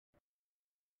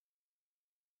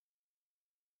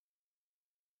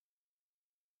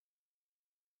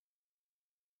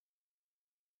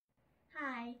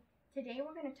Hi, today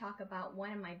we're going to talk about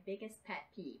one of my biggest pet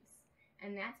peeves,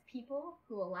 and that's people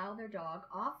who allow their dog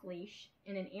off leash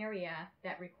in an area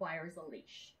that requires a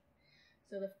leash.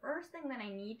 So the first thing that I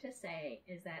need to say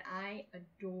is that I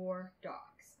adore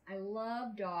dogs. I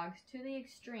love dogs to the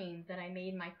extreme that I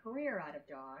made my career out of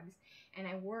dogs, and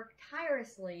I work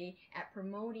tirelessly at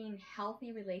promoting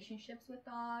healthy relationships with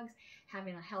dogs,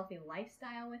 having a healthy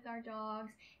lifestyle with our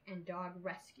dogs, and dog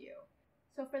rescue.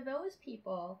 So for those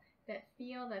people that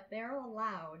feel that they're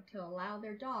allowed to allow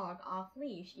their dog off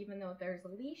leash, even though there's a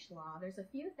leash law, there's a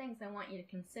few things I want you to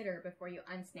consider before you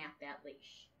unsnap that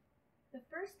leash. The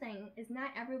first thing is not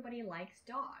everybody likes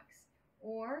dogs,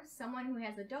 or someone who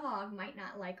has a dog might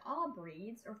not like all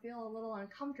breeds or feel a little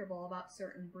uncomfortable about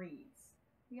certain breeds.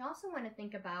 We also want to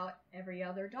think about every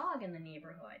other dog in the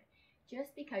neighborhood.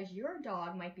 Just because your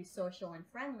dog might be social and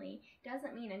friendly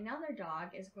doesn't mean another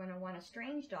dog is going to want a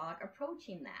strange dog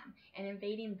approaching them and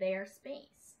invading their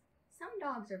space. Some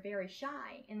dogs are very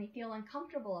shy and they feel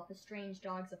uncomfortable if a strange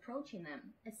dog's approaching them,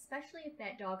 especially if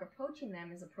that dog approaching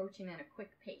them is approaching at a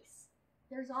quick pace.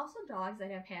 There's also dogs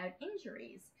that have had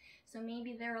injuries, so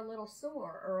maybe they're a little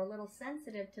sore or a little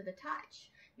sensitive to the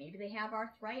touch. Maybe they have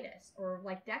arthritis or,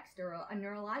 like Dexter, a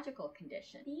neurological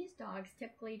condition. These dogs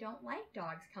typically don't like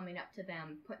dogs coming up to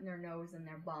them, putting their nose in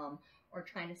their bum, or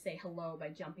trying to say hello by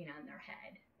jumping on their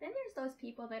head. Then there's those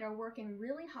people that are working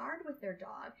really hard with their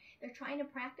dog. They're trying to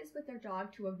practice with their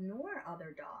dog to ignore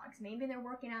other dogs. Maybe they're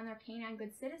working on their Canine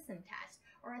Good Citizen test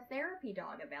or a therapy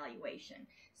dog evaluation.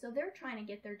 So they're trying to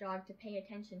get their dog to pay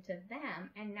attention to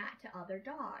them and not to other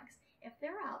dogs. If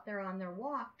they're out there on their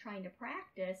walk trying to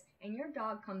practice and your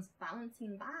dog comes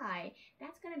bouncing by,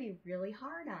 that's going to be really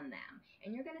hard on them,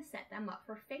 and you're going to set them up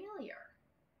for failure.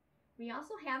 We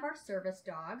also have our service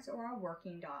dogs or our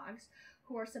working dogs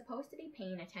who are supposed to be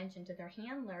paying attention to their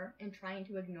handler and trying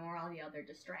to ignore all the other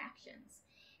distractions.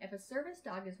 If a service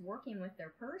dog is working with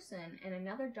their person and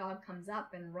another dog comes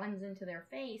up and runs into their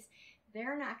face,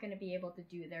 they're not going to be able to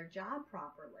do their job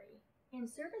properly. And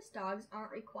service dogs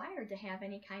aren't required to have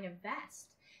any kind of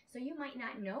vest, so you might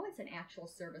not know it's an actual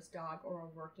service dog or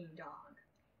a working dog.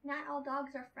 Not all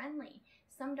dogs are friendly.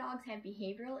 Some dogs have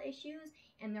behavioral issues,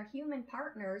 and their human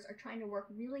partners are trying to work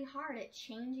really hard at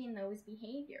changing those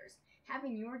behaviors.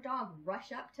 Having your dog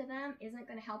rush up to them isn't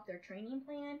going to help their training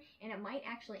plan, and it might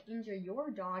actually injure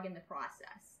your dog in the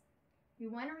process.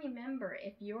 You want to remember,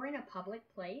 if you're in a public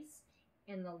place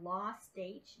and the law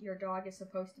states your dog is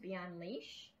supposed to be on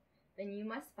leash, then you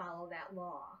must follow that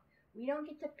law. We don't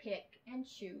get to pick and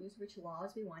choose which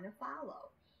laws we want to follow.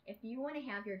 If you want to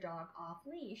have your dog off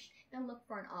leash, then look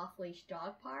for an off-leash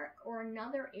dog park or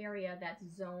another area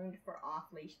that's zoned for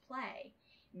off-leash play.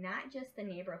 Not just the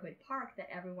neighborhood park that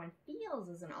everyone feels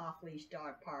is an off-leash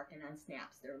dog park and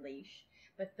unsnaps their leash,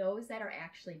 but those that are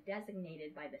actually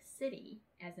designated by the city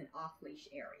as an off-leash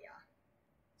area.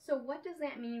 So what does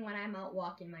that mean when I'm out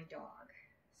walking my dog?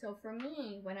 So for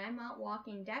me, when I'm out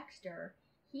walking Dexter,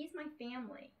 he's my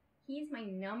family. He's my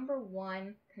number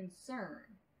one concern.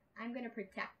 I'm going to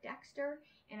protect Dexter,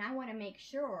 and I want to make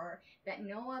sure that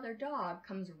no other dog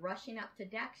comes rushing up to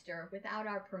Dexter without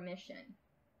our permission.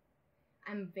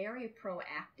 I'm very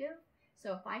proactive,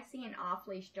 so if I see an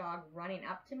off-leash dog running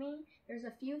up to me, there's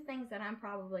a few things that I'm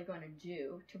probably going to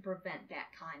do to prevent that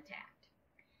contact.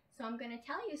 So I'm going to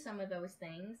tell you some of those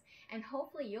things, and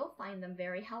hopefully you'll find them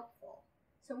very helpful.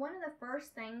 So one of the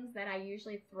first things that I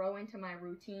usually throw into my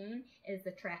routine is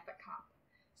the traffic cop.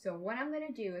 So what I'm going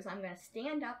to do is I'm going to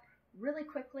stand up really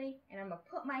quickly and I'm going to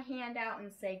put my hand out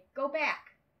and say, go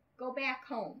back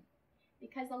home.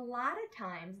 Because a lot of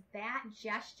times that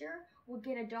gesture will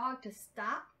get a dog to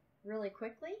stop really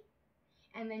quickly,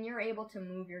 and then you're able to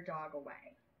move your dog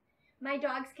away. My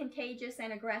dog's contagious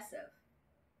and aggressive.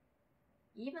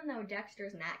 Even though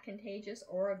Dexter's not contagious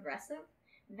or aggressive,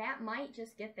 that might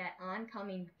just get that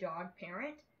oncoming dog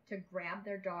parent to grab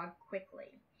their dog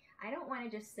quickly. I don't want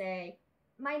to just say,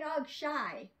 my dog's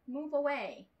shy, move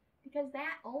away, because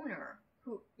that owner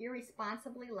who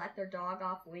irresponsibly let their dog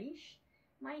off leash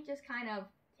might just kind of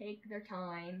take their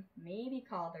time, maybe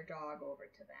call their dog over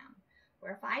to them.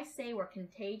 Where if I say we're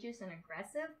contagious and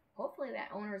aggressive, hopefully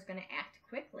that owner is going to act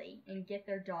quickly and get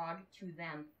their dog to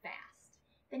them fast.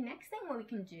 The next thing we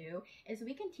can do is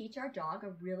we can teach our dog a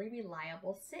really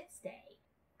reliable sit-stay.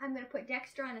 I'm going to put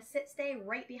Dexter on a sit-stay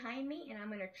right behind me, and I'm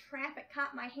going to traffic cop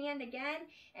my hand again,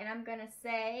 and I'm going to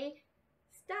say,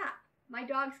 stop, my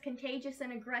dog's contagious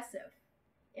and aggressive.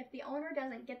 If the owner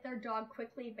doesn't get their dog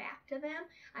quickly back to them,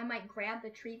 I might grab the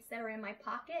treats that are in my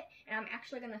pocket, and I'm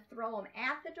actually going to throw them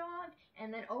at the dog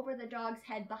and then over the dog's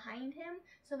head behind him,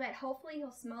 so that hopefully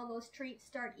he'll smell those treats,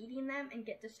 start eating them, and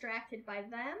get distracted by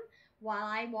them, while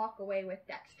I walk away with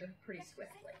Dexter pretty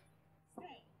swiftly.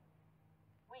 Stay.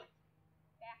 Wait.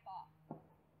 Back off.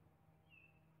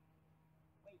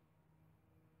 Wait.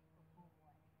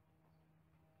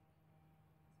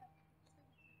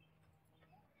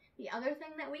 The other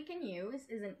thing that we can use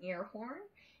is an air horn.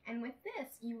 And with this,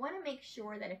 you want to make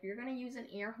sure that if you're going to use an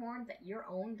air horn, that your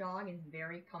own dog is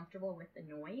very comfortable with the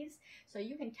noise. So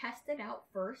you can test it out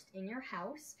first in your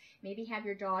house. Maybe have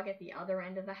your dog at the other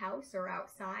end of the house or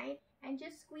outside. And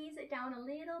just squeeze it down a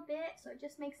little bit so it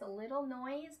just makes a little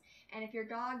noise. And if your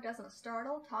dog doesn't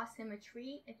startle, toss him a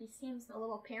treat. If he seems a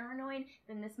little paranoid,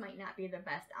 then this might not be the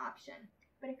best option.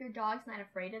 But if your dog's not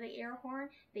afraid of the air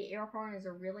horn is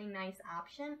a really nice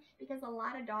option because a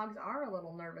lot of dogs are a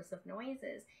little nervous of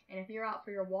noises. And if you're out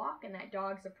for your walk and that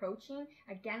dog's approaching,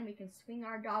 again, we can swing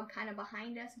our dog kind of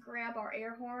behind us, grab our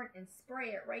air horn, and spray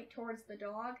it right towards the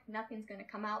dog. Nothing's going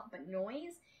to come out but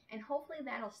noise. And hopefully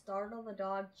that'll startle the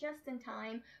dog just in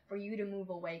time for you to move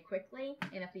away quickly.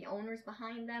 And if the owner's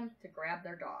behind them, to grab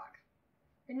their dog.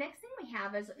 The next thing we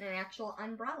have is an actual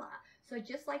umbrella. So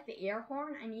just like the air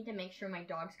horn, I need to make sure my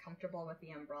dog's comfortable with the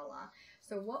umbrella.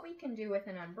 So what we can do with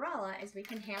an umbrella is we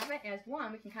can have it as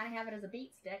one, we can kind of have it as a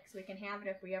beat stick, so we can have it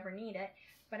if we ever need it.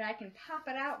 But I can pop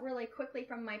it out really quickly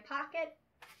from my pocket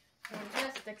and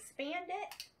just expand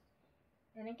it.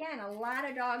 And again, a lot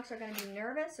of dogs are going to be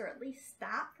nervous or at least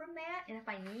stop from that. And if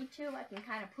I need to, I can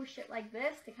kind of push it like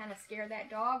this to kind of scare that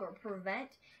dog or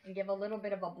prevent and give a little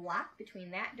bit of a block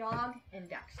between that dog and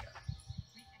Dexter.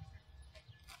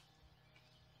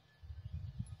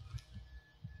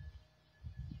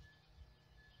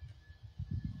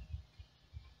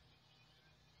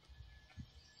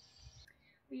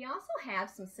 We also have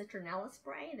some citronella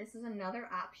spray. This is another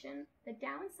option. The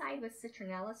downside with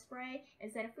citronella spray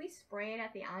is that if we spray it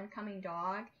at the oncoming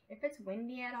dog, if it's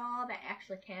windy at all, that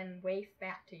actually can waft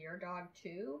back to your dog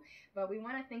too. But we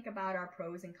want to think about our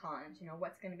pros and cons,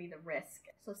 what's going to be the risk.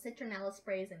 So citronella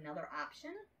spray is another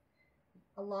option.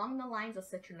 Along the lines of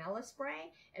citronella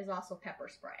spray is also pepper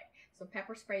spray. So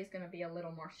pepper spray is going to be a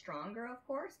little more stronger, of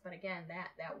course, but again,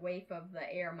 that wave of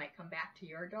the air might come back to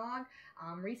your dog.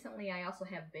 Recently, I also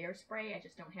have bear spray. I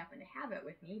just don't happen to have it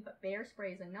with me, but bear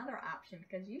spray is another option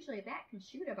because usually that can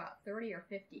shoot about 30 or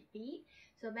 50 feet.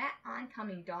 So that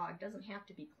oncoming dog doesn't have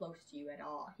to be close to you at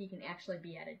all. He can actually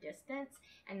be at a distance,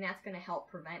 and that's going to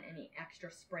help prevent any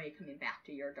extra spray coming back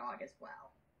to your dog as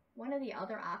well. One of the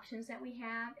other options that we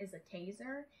have is a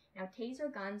taser. Now,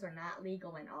 taser guns are not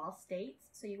legal in all states,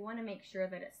 so you want to make sure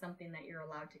that it's something that you're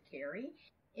allowed to carry.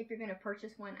 If you're going to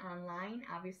purchase one online,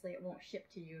 obviously it won't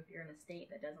ship to you if you're in a state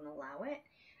that doesn't allow it.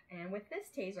 And with this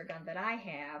taser gun that I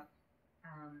have,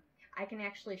 I can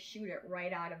actually shoot it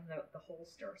right out of the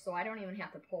holster, so I don't even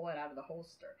have to pull it out of the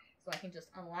holster. So I can just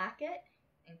unlock it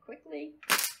and quickly,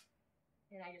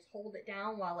 and I just hold it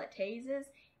down while it tases,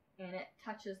 and it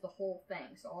touches the whole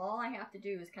thing. So all I have to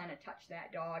do is kind of touch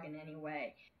that dog in any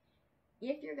way.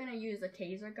 If you're going to use a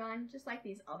taser gun, just like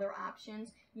these other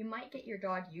options, you might get your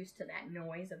dog used to that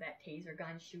noise of that taser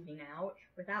gun shooting out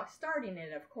without starting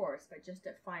it, of course, but just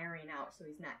it firing out so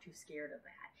he's not too scared of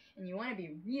that. And you want to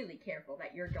be really careful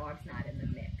that your dog's not in the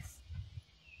mix.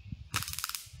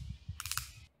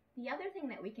 The other thing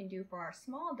that we can do for our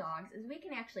small dogs is we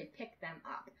can actually pick them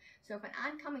up. So if an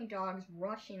oncoming dog's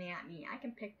rushing at me, I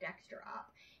can pick Dexter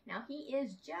up. Now he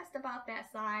is just about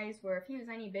that size where if he was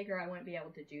any bigger, I wouldn't be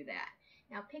able to do that.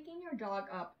 Now picking your dog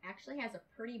up actually has a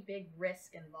pretty big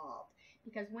risk involved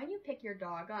because when you pick your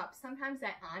dog up, sometimes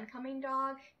that oncoming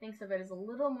dog thinks of it as a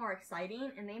little more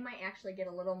exciting and they might actually get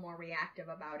a little more reactive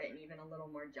about it and even a little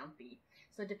more jumpy.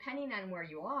 So depending on where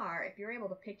you are, if you're able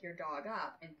to pick your dog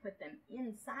up and put them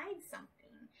inside something,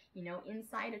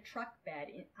 inside a truck bed,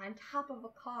 on top of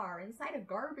a car, inside a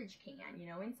garbage can,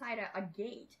 inside a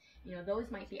gate, those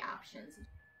might be options.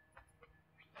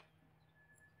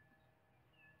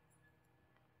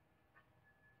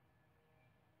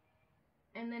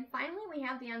 And then finally we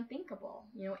have the unthinkable.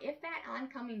 If that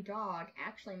oncoming dog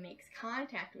actually makes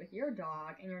contact with your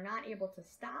dog and you're not able to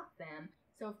stop them,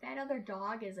 so if that other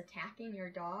dog is attacking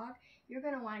your dog, you're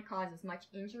going to want to cause as much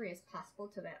injury as possible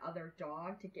to that other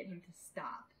dog to get him to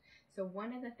stop. So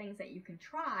one of the things that you can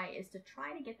try is to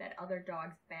try to get that other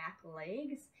dog's back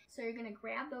legs. So you're going to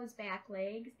grab those back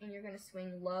legs and you're going to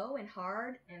swing low and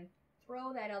hard and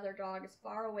throw that other dog as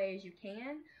far away as you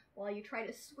can while you try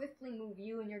to swiftly move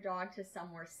you and your dog to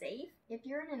somewhere safe. If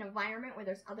you're in an environment where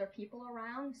there's other people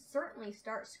around, certainly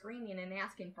start screaming and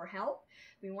asking for help.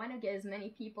 We want to get as many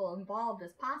people involved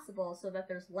as possible so that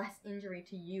there's less injury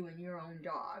to you and your own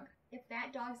dog. If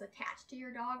that dog's attached to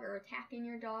your dog or attacking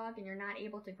your dog and you're not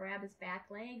able to grab his back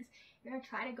legs, you're going to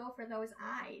try to go for those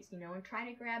eyes, and try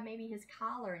to grab maybe his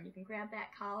collar, and you can grab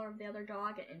that collar of the other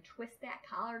dog and twist that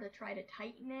collar to try to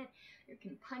tighten it. You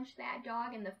can punch that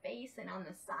dog in the face and on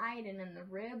the side and in the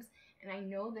ribs. And I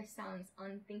know this sounds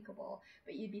unthinkable,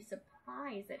 but you'd be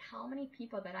surprised at how many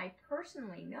people that I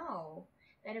personally know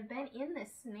that have been in this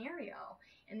scenario.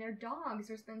 And their dogs,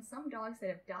 there's been some dogs that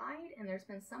have died, and there's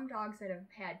been some dogs that have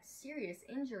had serious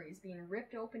injuries, being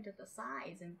ripped open to the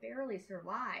sides and barely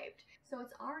survived. So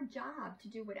it's our job to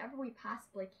do whatever we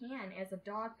possibly can as a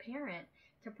dog parent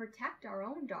to protect our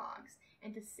own dogs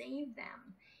and to save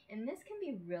them. And this can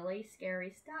be really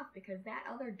scary stuff, because that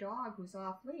other dog who's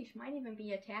off leash might even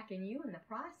be attacking you in the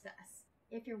process.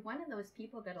 If you're one of those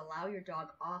people that allow your dog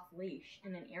off leash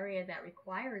in an area that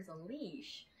requires a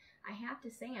leash, I have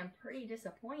to say I'm pretty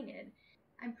disappointed.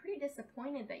 I'm pretty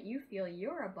disappointed that you feel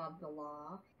you're above the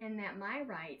law and that my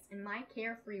rights and my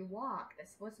carefree walk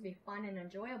that's supposed to be fun and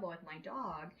enjoyable with my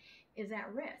dog is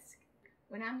at risk.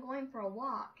 When I'm going for a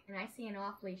walk and I see an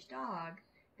off-leash dog,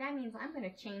 that means I'm going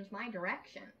to change my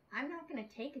direction. I'm not going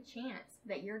to take a chance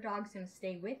that your dog's going to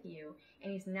stay with you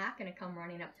and he's not going to come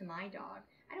running up to my dog.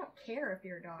 I don't care if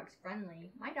your dog's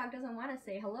friendly. My dog doesn't want to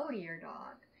say hello to your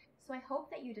dog. So I hope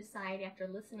that you decide after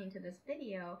listening to this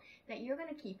video that you're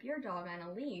going to keep your dog on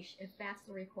a leash if that's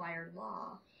the required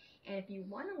law. And if you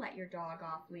want to let your dog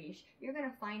off leash, you're going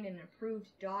to find an approved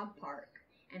dog park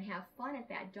and have fun at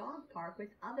that dog park with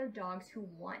other dogs who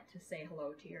want to say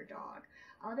hello to your dog,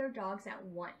 other dogs that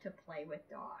want to play with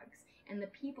dogs, and the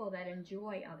people that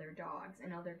enjoy other dogs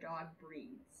and other dog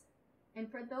breeds. And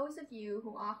for those of you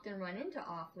who often run into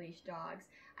off-leash dogs,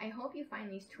 I hope you find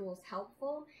these tools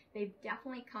helpful. They've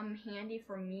definitely come handy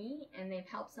for me, and they've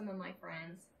helped some of my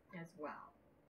friends as well.